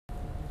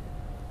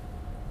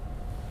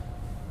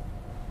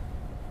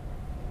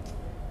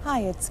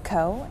Hi, it's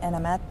Ko, and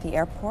I'm at the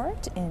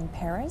airport in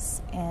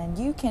Paris, and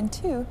you can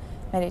too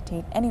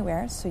meditate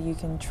anywhere so you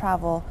can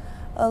travel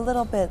a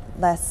little bit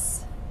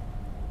less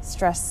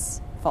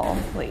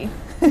stressfully.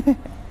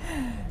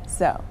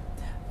 So,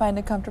 find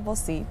a comfortable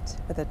seat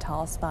with a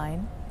tall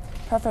spine.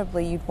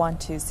 Preferably, you'd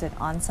want to sit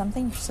on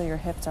something so your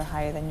hips are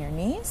higher than your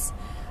knees,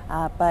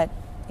 but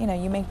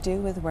you make do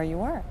with where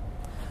you are.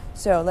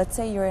 So, let's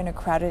say you're in a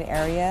crowded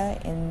area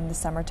in the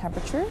summer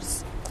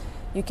temperatures.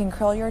 You can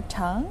curl your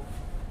tongue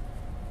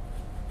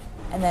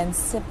and then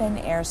sip in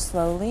air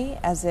slowly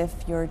as if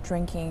you're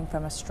drinking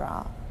from a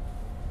straw.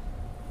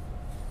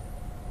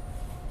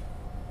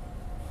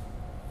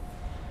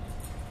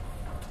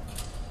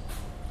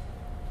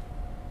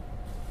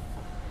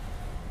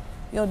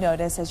 You'll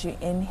notice as you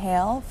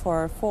inhale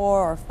for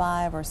 4 or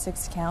 5 or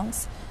 6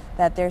 counts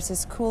that there's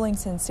this cooling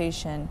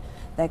sensation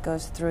that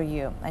goes through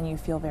you and you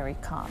feel very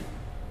calm.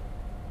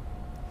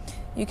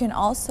 You can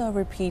also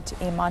repeat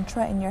a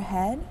mantra in your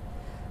head.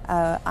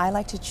 I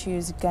like to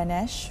choose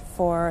Ganesh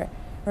for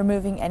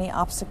removing any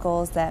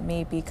obstacles that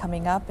may be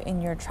coming up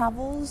in your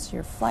travels,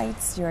 your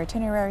flights, your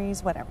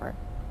itineraries, whatever.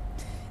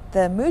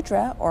 The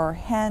mudra or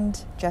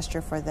hand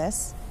gesture for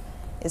this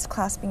is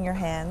clasping your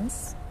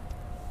hands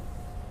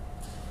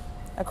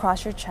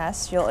across your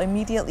chest. You'll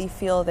immediately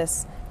feel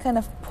this kind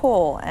of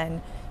pull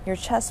and your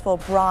chest will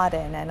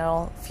broaden and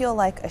it'll feel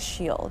like a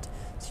shield.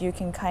 So you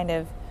can kind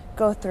of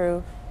go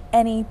through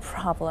any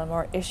problem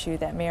or issue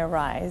that may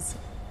arise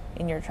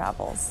in your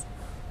travels.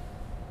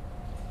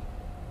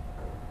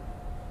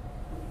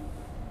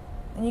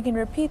 And you can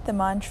repeat the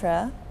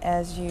mantra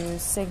as you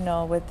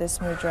signal with this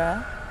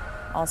mudra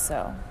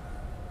also.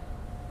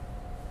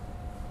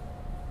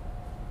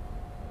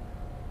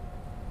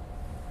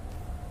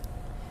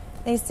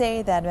 They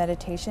say that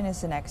meditation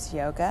is the next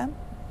yoga.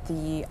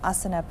 The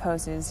asana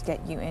poses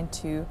get you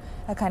into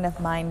a kind of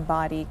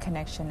mind-body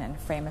connection and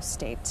frame of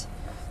state.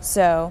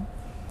 So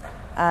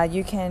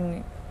you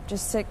can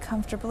just sit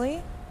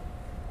comfortably,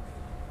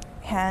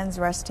 hands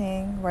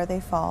resting where they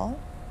fall.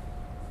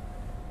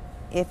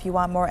 If you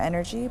want more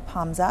energy,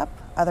 palms up.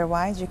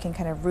 Otherwise, you can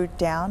kind of root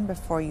down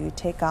before you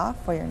take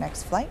off for your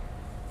next flight.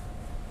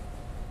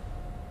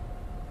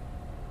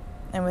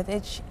 And with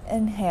each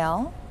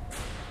inhale,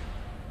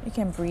 you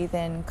can breathe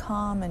in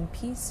calm and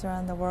peace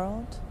around the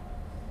world.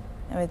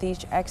 And with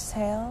each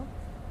exhale,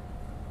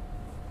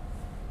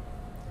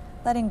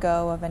 letting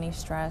go of any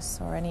stress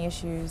or any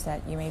issues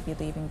that you may be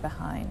leaving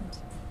behind.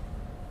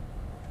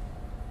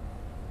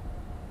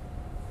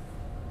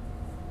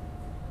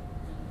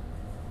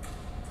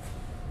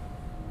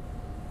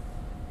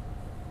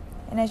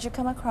 And as you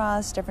come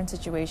across different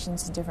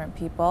situations and different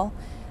people,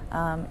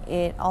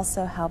 it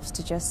also helps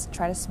to just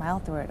try to smile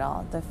through it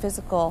all. The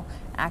physical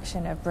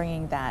action of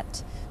bringing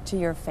that to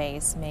your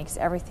face makes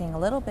everything a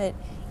little bit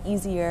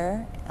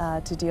easier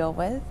to deal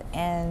with,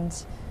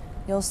 and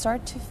you'll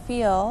start to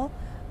feel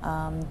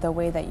the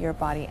way that your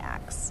body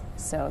acts.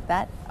 So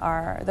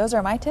those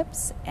are my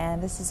tips,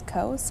 and this is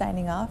Ko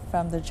signing off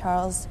from the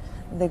Charles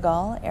de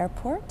Gaulle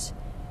Airport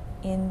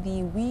in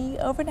the wee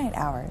overnight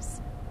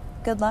hours.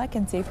 Good luck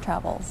and safe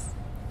travels.